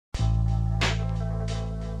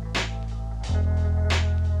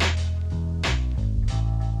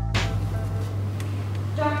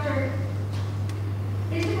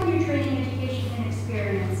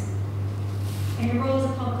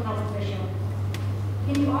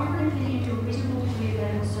Can you offer an opinion to a reasonable degree of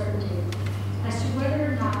medical certainty as to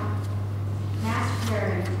whether or not mask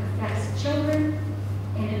wearing affects children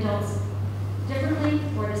and adults differently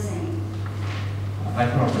or the same? I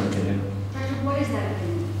can offer an opinion. Doctor, what is that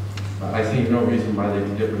opinion? I see no reason why they'd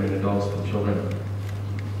be different in adults than children.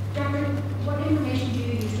 Doctor, what information do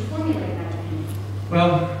you use to formulate that opinion?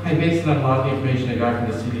 Well, I based it on a lot of the information I got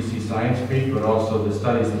from the CDC Science Brief, but also the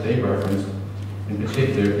studies that they referenced, in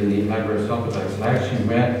particular in the adverse health effects. I actually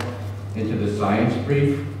went into the Science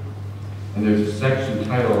Brief, and there's a section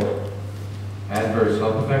titled Adverse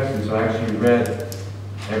Health Effects, and so I actually read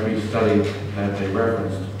every study that they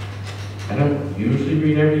referenced. I don't usually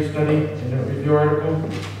read every study in a review article,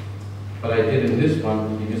 but I did in this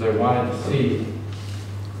one because I wanted to see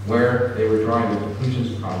where they were drawing the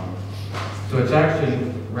conclusions from. So it's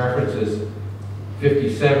actually references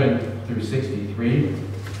 57 through 63,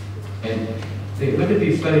 and they look at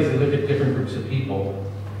these studies, they look at different groups of people.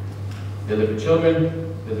 They look at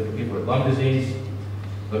children, they look at people with lung disease,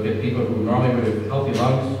 look at people who normally would have healthy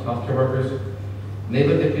lungs, healthcare workers, and they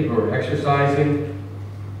looked at people who were exercising,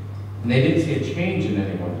 and they didn't see a change in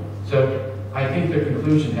anyone. So I think their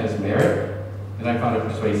conclusion has merit, and I found it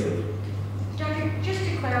persuasive. Doctor, just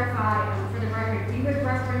to clarify for the record, you had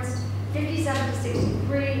referenced 57 to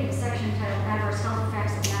 63 in a section titled Adverse Health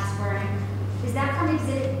Effects of Mask Wearing. Is that from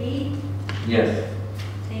Exhibit B? Yes.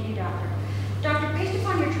 Thank you, Doctor. Doctor, based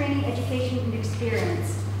upon your training, education, and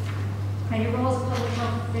experience, and your role as a public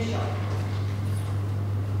health official,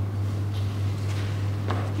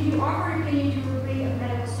 can you offer an opinion to a degree of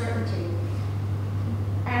medical certainty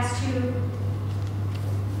as to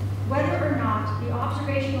whether or not the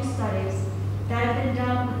observational studies that have been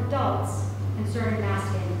done with adults concerning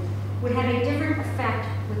masking would have a different effect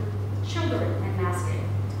with children and masking?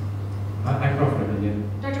 I can offer an opinion.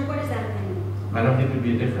 Doctor, what is that opinion? I don't think there'd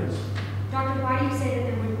be a difference. Doctor, why do you say that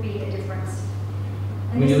there wouldn't be a difference?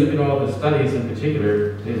 And When you look at all the studies in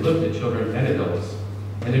particular, they looked at children and adults,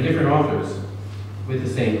 and they're different authors with the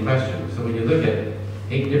same question. So when you look at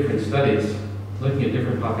 8 different studies looking at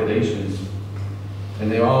different populations, and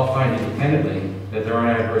they all find independently that there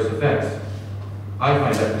aren't adverse effects, I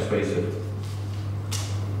find that persuasive.